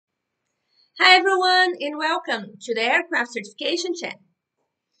Hi everyone and welcome to the Aircraft Certification channel.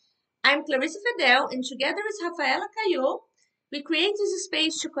 I'm Clarissa Fedel and together with Rafaela Caio, we create this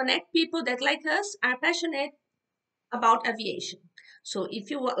space to connect people that like us are passionate about aviation. So if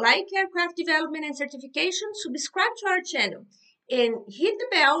you like aircraft development and certification, subscribe to our channel and hit the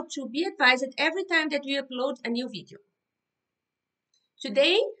bell to be advised every time that we upload a new video.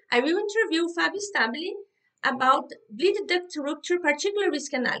 Today, I will interview Fabio Stabile about bleed duct rupture particular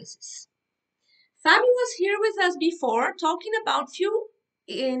risk analysis. Fabio was here with us before talking about fuel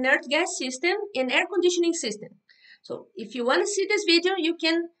inert gas system and air conditioning system. So if you want to see this video, you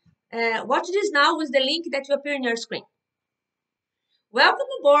can watch this now with the link that will appear on your screen. Welcome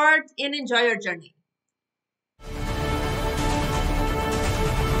aboard and enjoy your journey.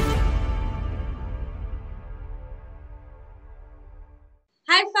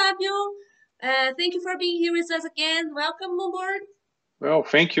 Hi, Fabio. Thank you for being here with us again. Welcome aboard. Well,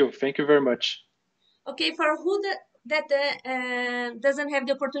 thank you. Thank you very much. Okay, for who doesn't have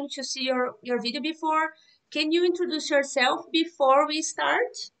the opportunity to see your video before, can you introduce yourself before we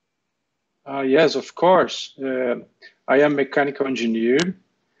start? Yes, of course. I am a mechanical engineer,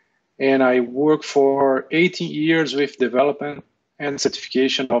 and I work for 18 years with development and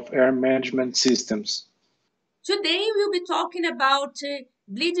certification of air management systems. Today, we'll be talking about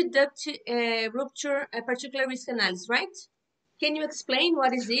bleed duct rupture particular risk analysis, right? Can you explain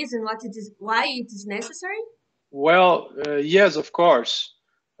what is this and why it is necessary? Well, yes, of course.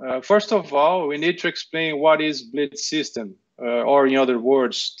 First of all, we need to explain what is bleed system, or in other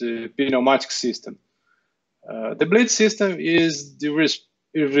words, the pneumatic system. The bleed system is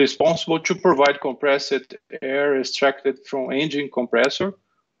responsible to provide compressed air extracted from engine compressor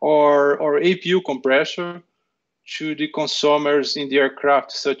or APU compressor to the consumers in the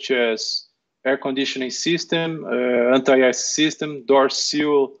aircraft, such as air conditioning system, anti-ice system, door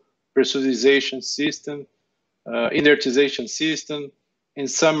seal pressurization system, inertization system. In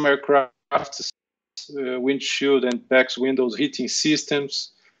some aircraft, windshield and PAX windows heating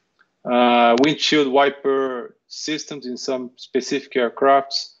systems, windshield wiper systems in some specific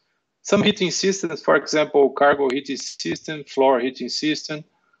aircrafts, some heating systems, for example, cargo heating system, floor heating system,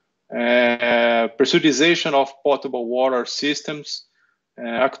 pressurization of potable water systems,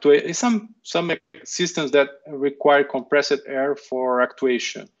 some systems that require compressed air for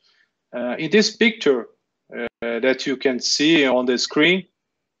actuation. In this picture that you can see on the screen,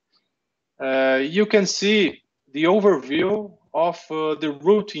 you can see the overview of the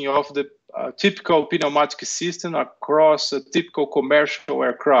routing of the typical pneumatic system across a typical commercial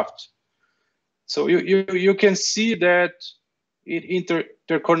aircraft. So you can see that it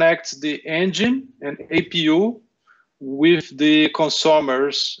interconnects the engine and APU with the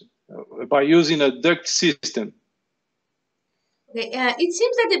consumers by using a duct system. Okay, it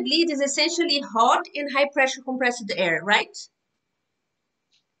seems that the bleed is essentially hot and high pressure compressed air, right?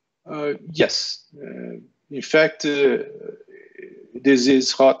 Yes. In fact, this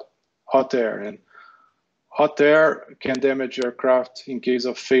is hot air, and hot air can damage aircraft in case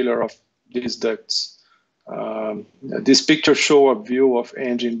of failure of these ducts. This picture shows a view of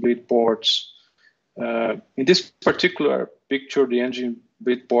engine bleed ports. In this particular picture, the engine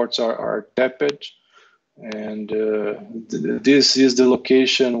bleed ports are tapped, and this is the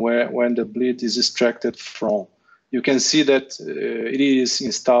location when the bleed is extracted from. You can see that it is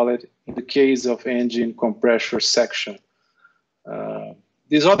installed in the case of engine compressor section.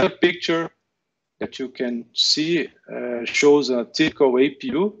 This other picture that you can see shows a typical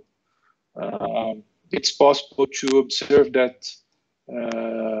APU. It's possible to observe that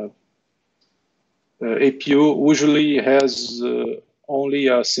APU usually has only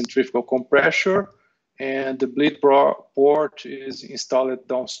a centrifugal compressor, and the bleed port is installed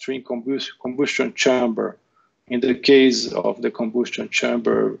downstream combustion chamber. In the case of the combustion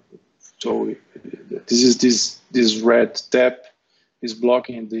chamber, so this red tap is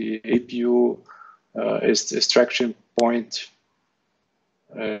blocking the APU extraction point,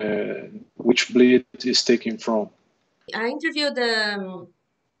 which bleed is taken from. I interviewed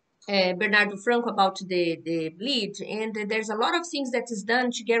Bernardo Franco about the bleed, and there's a lot of things that is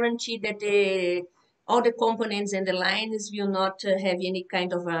done to guarantee that all the components and the lines will not have any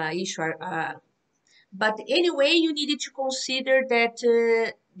kind of issue. But anyway, you needed to consider that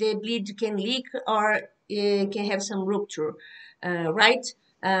the bleed can leak or can have some rupture, right?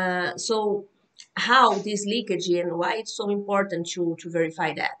 So how this leakage and why it's so important to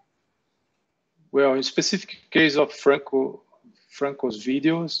verify that? Well, in specific case of Franco's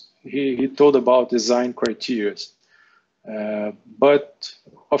videos, he told about design criteria. But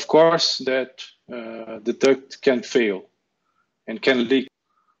of course that the duct can fail and can leak.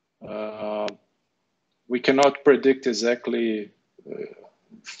 we cannot predict exactly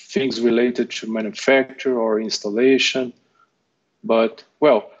things related to manufacture or installation, but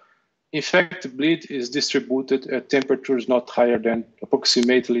well, in fact, bleed is distributed at temperatures not higher than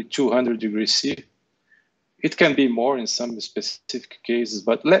approximately 200 degrees C. It can be more in some specific cases,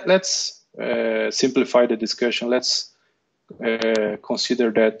 but let's simplify the discussion. Let's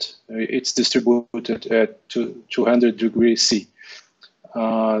consider that it's distributed at 200 degrees C.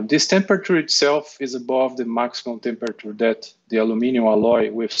 This temperature itself is above the maximum temperature that the aluminum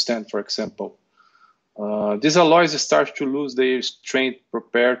alloy withstands, for example. These alloys start to lose their strength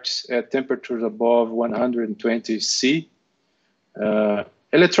properties at temperatures above 120 C.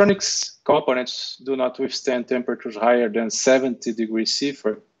 Electronics components do not withstand temperatures higher than 70 degrees C,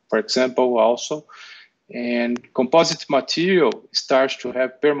 for example, also. And composite material starts to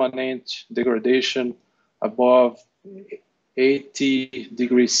have permanent degradation above 80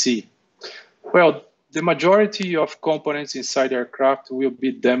 degrees C. Well, the majority of components inside aircraft will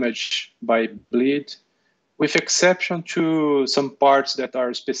be damaged by bleed, with exception to some parts that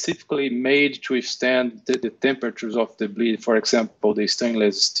are specifically made to withstand the temperatures of the bleed. For example, the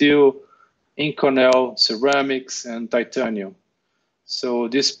stainless steel, Inconel, ceramics, and titanium. So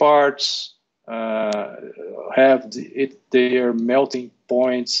these parts have their melting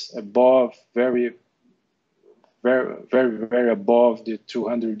points above, very above the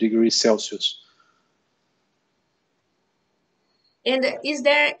 200 degrees Celsius. And is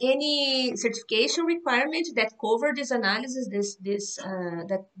there any certification requirement that cover this analysis,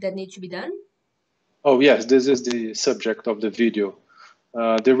 that need to be done? Oh yes, this is the subject of the video.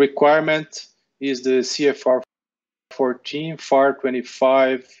 The requirement is the CFR 14 FAR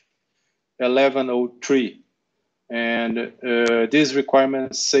 25 1103, and this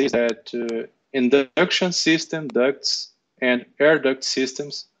requirement says that induction system ducts and air duct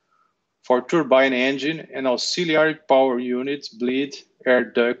systems for turbine engine and auxiliary power units bleed air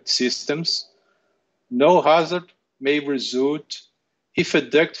duct systems. No hazard may result if a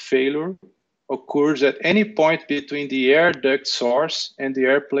duct failure occurs at any point between the air duct source and the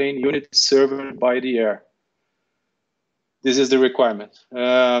airplane unit served by the air. This is the requirement.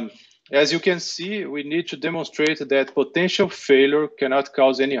 As you can see, we need to demonstrate that potential failure cannot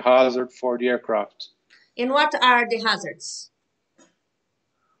cause any hazard for the aircraft. And what are the hazards?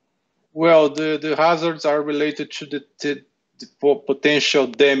 Well, the hazards are related to the potential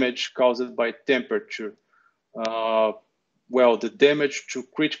damage caused by temperature. Well, the damage to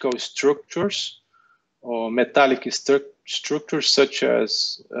critical structures or metallic structures such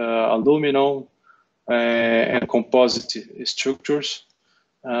as aluminum and composite structures.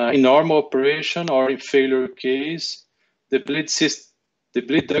 In normal operation or in failure case, the bleed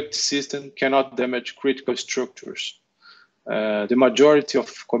duct system cannot damage critical structures. The majority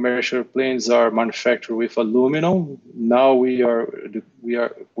of commercial planes are manufactured with aluminum. Now we are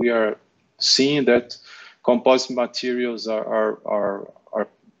seeing that composite materials are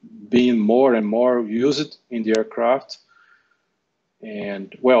being more and more used in the aircraft.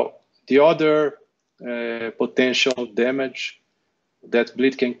 And well, the other potential damage that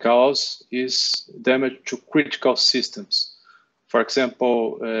bleed can cause is damage to critical systems. For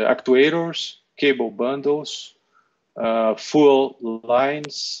example, actuators, cable bundles, fuel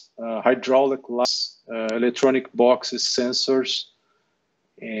lines, hydraulic lines, electronic boxes, sensors,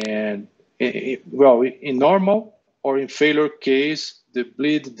 and well, in normal or in failure case, the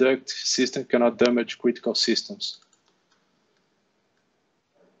bleed duct system cannot damage critical systems.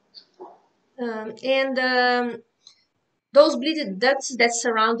 Those bleed ducts that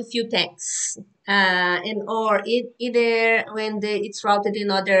surround the fuel tanks, either when it's routed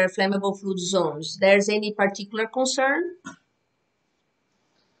in other flammable fluid zones, there's any particular concern?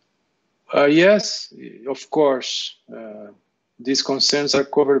 Yes, of course. These concerns are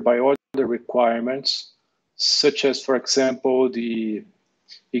covered by other requirements, such as, for example, the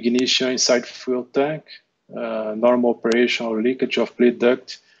ignition inside fuel tank, normal operation or leakage of bleed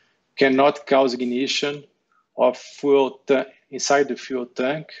duct cannot cause ignition of fuel inside the fuel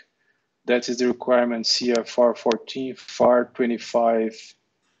tank. That is the requirement CFR 14 FAR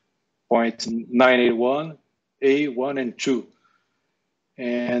 25.981 A1 and 2.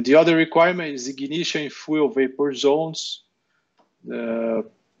 And the other requirement is ignition in fuel vapor zones.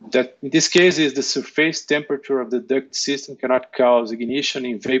 That in this case is the surface temperature of the duct system cannot cause ignition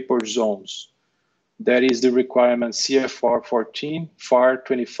in vapor zones. That is the requirement CFR 14 FAR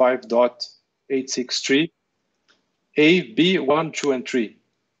 25.863 A, B, 1, 2, and 3.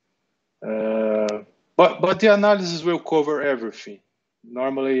 But the analysis will cover everything.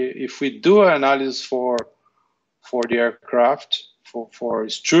 Normally, if we do an analysis for the aircraft, for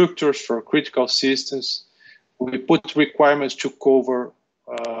structures, for critical systems. We put requirements to cover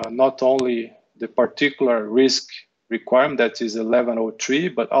not only the particular risk requirement that is 1103,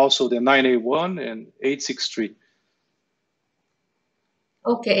 but also the 981 and 863.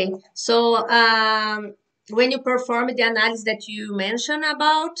 Okay, so when you perform the analysis that you mentioned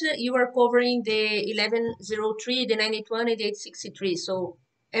about, you are covering the 1103, the 981, and the 863. So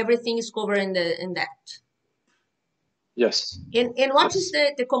everything is covered in that. Yes. And what is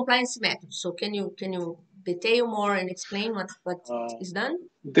Yes. the compliance method? So can you detail more and explain what is done?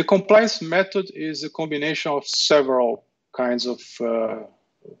 The compliance method is a combination of several kinds of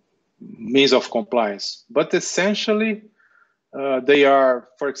means of compliance, but essentially they are,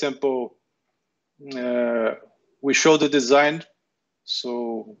 for example, we show the design.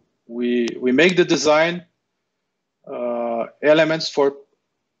 So we make the design elements for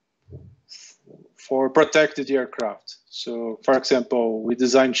protected aircraft. So, for example, we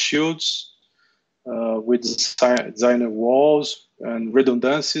design shields, we design walls and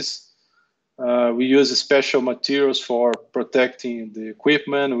redundancies. We use special materials for protecting the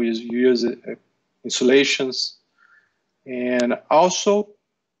equipment. We use insulations, and also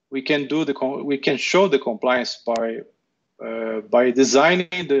we can show the compliance by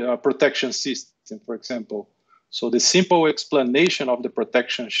designing the protection system, for example. So the simple explanation of the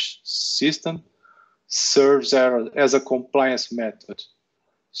protection system serves as a compliance method.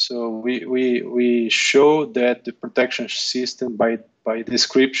 So we show that the protection system by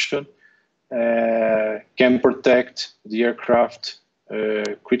description can protect the aircraft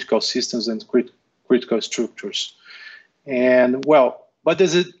critical systems and critical structures. And well, but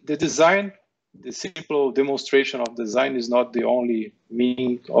the design, the simple demonstration of design is not the only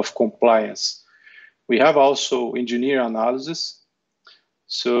means of compliance. We have also engineer analysis.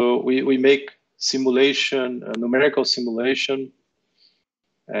 So we make simulation, numerical simulation.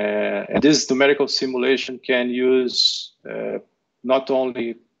 And this numerical simulation can use not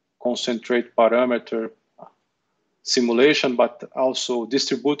only concentrate parameter simulation, but also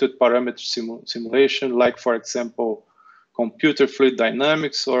distributed parameter simulation, like, for example, computer fluid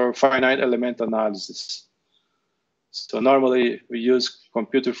dynamics or finite element analysis. So normally we use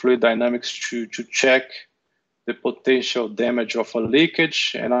computer fluid dynamics to check the potential damage of a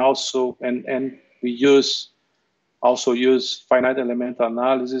leakage, and also we also use finite element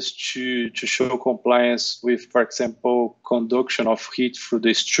analysis to show compliance with, for example, conduction of heat through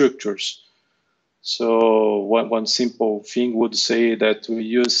the structures. So one simple thing would say that we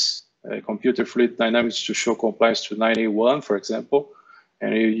use computer fluid dynamics to show compliance to 981, for example,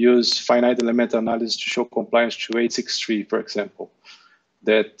 and you use finite element analysis to show compliance to 863, for example.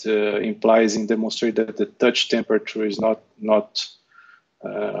 That implies and demonstrate that the touch temperature is not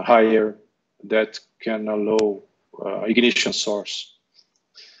higher that can allow ignition source.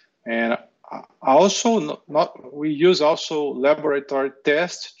 And also we use also laboratory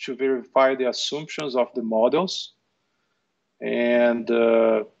tests to verify the assumptions of the models. And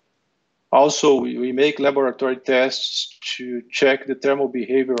also we make laboratory tests to check the thermal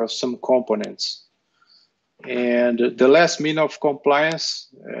behavior of some components. And the last mean of compliance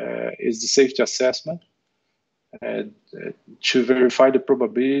is the safety assessment to verify the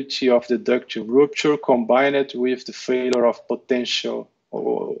probability of the duct rupture combined with the failure of potential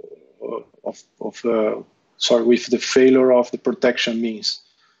with the failure of the protection means.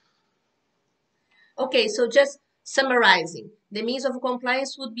 Okay, so just summarizing, the means of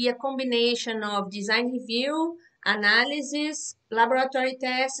compliance would be a combination of design review, analysis, laboratory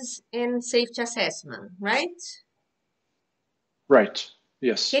tests, and safety assessment, right? Right.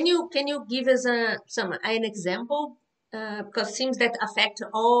 Yes. Can you give us an example? Because it seems that affect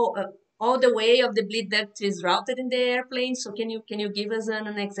all the way of the bleed duct is routed in the airplane. So can you give us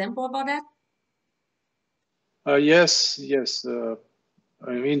an example about that? Yes.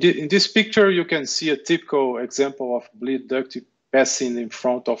 In this picture, you can see a typical example of bleed duct passing in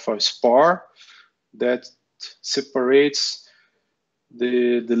front of a spar that separates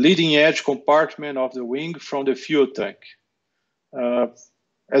the leading edge compartment of the wing from the fuel tank.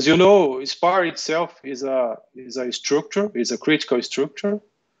 As you know, spar itself is a structure, is a critical structure.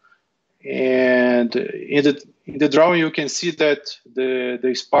 And in the drawing, you can see that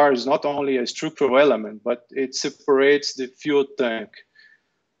the spar is not only a structural element, but it separates the fuel tank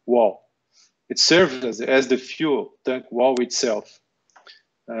wall. It serves as the fuel tank wall itself.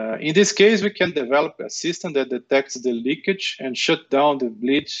 In this case, we can develop a system that detects the leakage and shut down the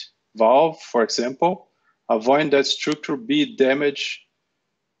bleed valve, for example, avoiding that structure be damaged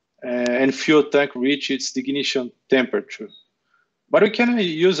and fuel tank reach its ignition temperature. But we can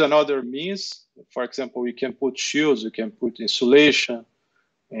use another means. For example, we can put shields, we can put insulation,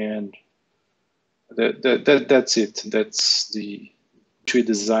 and that's it. That's the we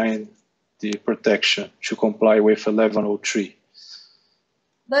design the protection to comply with 1103.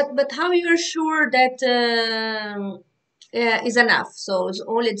 But how you're sure that is enough? So it's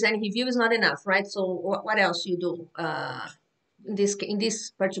only design review is not enough, right? So what else you do in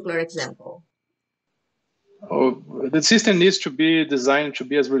this particular example? Oh, the system needs to be designed to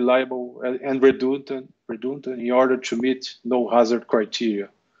be as reliable and redundant in order to meet no hazard criteria.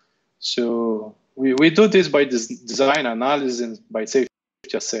 So we do this by design analysis and by safety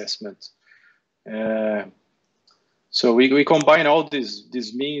assessment. So we combine all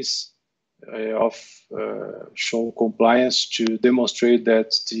these means of show compliance to demonstrate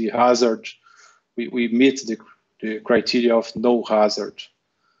that the hazard, we meet the criteria of no hazard.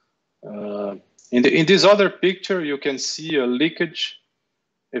 In this other picture, you can see a leakage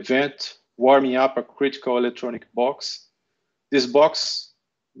event warming up a critical electronic box. This box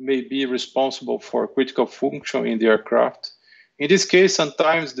may be responsible for a critical function in the aircraft. In this case,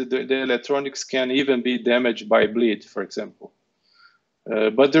 sometimes the electronics can even be damaged by bleed, for example.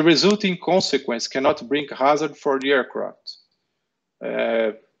 But the resulting consequence cannot bring hazard for the aircraft.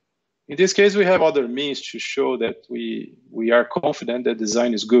 In this case, we have other means to show that we are confident that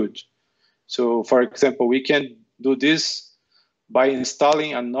design is good. So, for example, we can do this by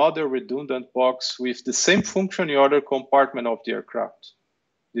installing another redundant box with the same function in the other compartment of the aircraft.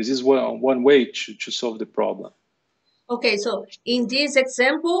 This is one way to solve the problem. Okay, so in this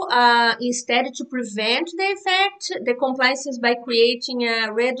example, instead to prevent the effect, the compliance is by creating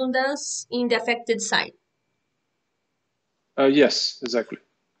a redundancy in the affected side. Yes, exactly.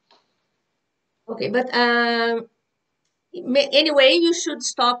 Okay, but anyway, you should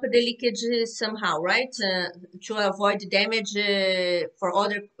stop the leakage somehow, right? To avoid damage for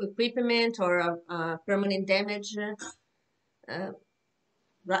other equipment or permanent damage.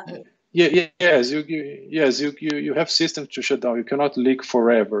 Yes, you have systems to shut down. You cannot leak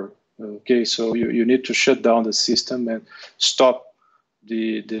forever. Okay, so you need to shut down the system and stop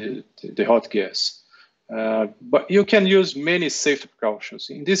the hot gas. But you can use many safety precautions.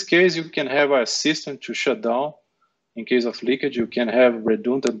 In this case, you can have a system to shut down. In case of leakage, you can have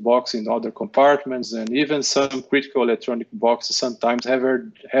redundant box in other compartments, and even some critical electronic boxes sometimes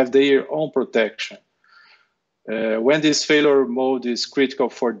have their own protection when this failure mode is critical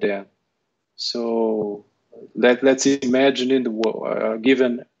for them. So let's imagine in the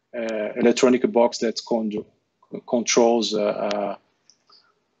given electronic box that controls a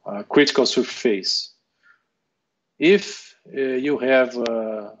critical surface. If you have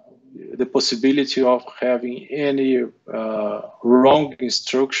the possibility of having any wrong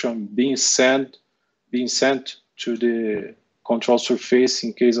instruction being sent to the control surface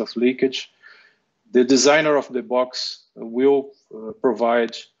in case of leakage, the designer of the box will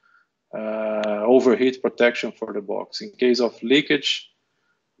provide overheat protection for the box. In case of leakage,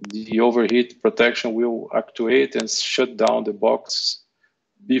 the overheat protection will actuate and shut down the box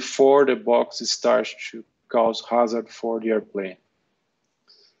before the box starts to cause hazard for the airplane.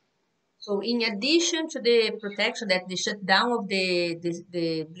 So in addition to the protection that the shutdown of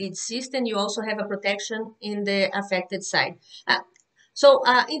the bleed system, you also have a protection in the affected side. So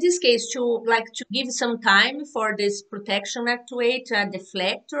in this case, to give some time for this protection actuate,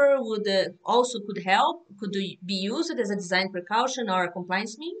 deflector would also could help, could be used as a design precaution or a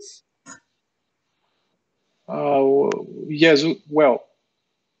compliance means? Yes, well,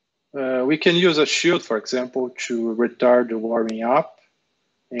 we can use a shield, for example, to retard the warming up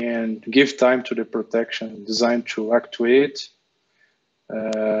and give time to the protection designed to actuate.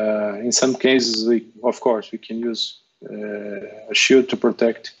 In some cases, of course, we can use a shield to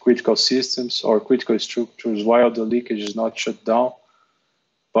protect critical systems or critical structures while the leakage is not shut down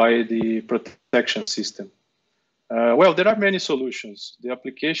by the protection system. Well, there are many solutions. The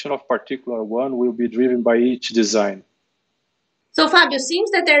application of particular one will be driven by each design. So Fabio,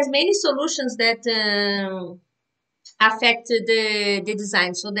 seems that there's many solutions that affect the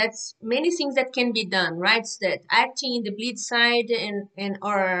design. So that's many things that can be done, right? So that acting in the bleed side and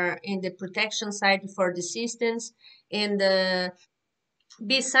or in the protection side for the systems. And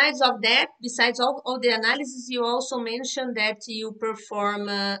besides of that, besides all the analysis, you also mentioned that you perform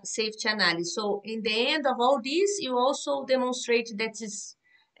safety analysis. So in the end of all this, you also demonstrate that it's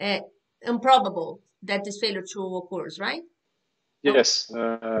improbable that this failure to occurs, right? Yes.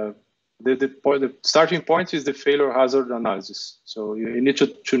 The starting point is the failure hazard analysis. So you need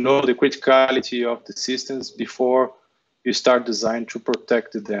to know the criticality of the systems before you start design to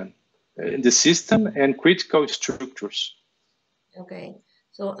protect them, the system and critical structures. Okay,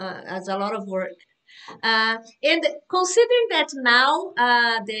 so that's a lot of work. And considering that now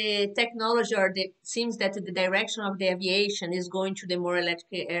the technology or the seems that the direction of the aviation is going to the more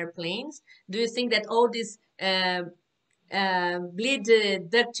electric airplanes, do you think that all this bleed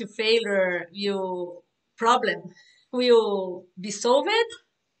duct failure will problem will be solved?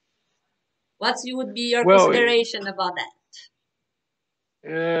 What would be your Well, consideration about that?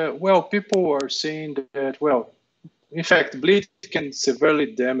 well, people are saying that, well, in fact, bleed can severely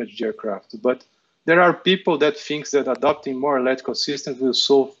damage the aircraft, but there are people that think that adopting more electrical systems will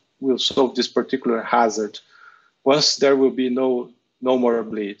solve this particular hazard once there will be no more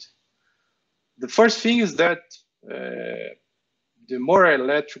bleed. The first thing is that the more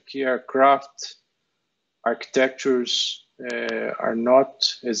electric aircraft architectures are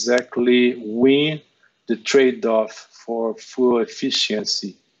not exactly win the trade-off for fuel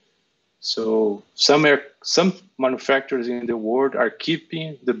efficiency. So some manufacturers in the world are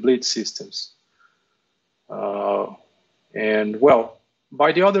keeping the bleed systems. And well,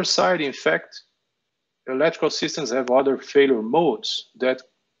 by the other side, in fact, electrical systems have other failure modes that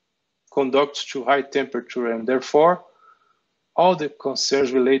conduct to high temperature, and therefore all the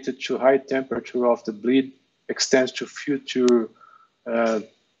concerns related to high temperature of the bleed extends to future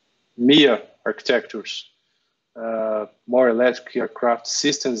MIA architectures. More electric aircraft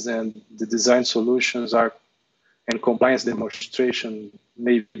systems and the design solutions are and compliance demonstration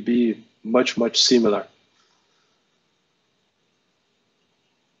may be much similar.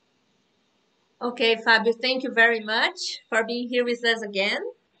 Okay, Fabio, thank you very much for being here with us again.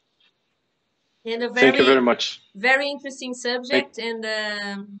 And a Thank you very much. very interesting Thank, subject. And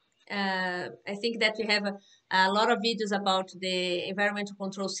I think that we have a lot of videos about the environmental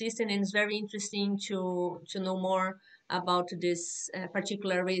control system, and it's very interesting to know more about this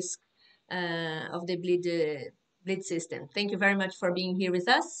particular risk of the bleed system. Thank you very much for being here with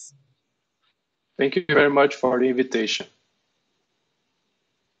us. thank you very much for the invitation.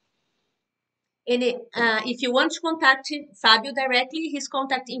 And if you want to contact Fabio directly, his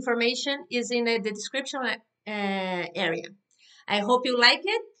contact information is in the description area. I hope you like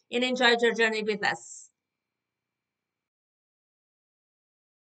it and enjoyed your journey with us.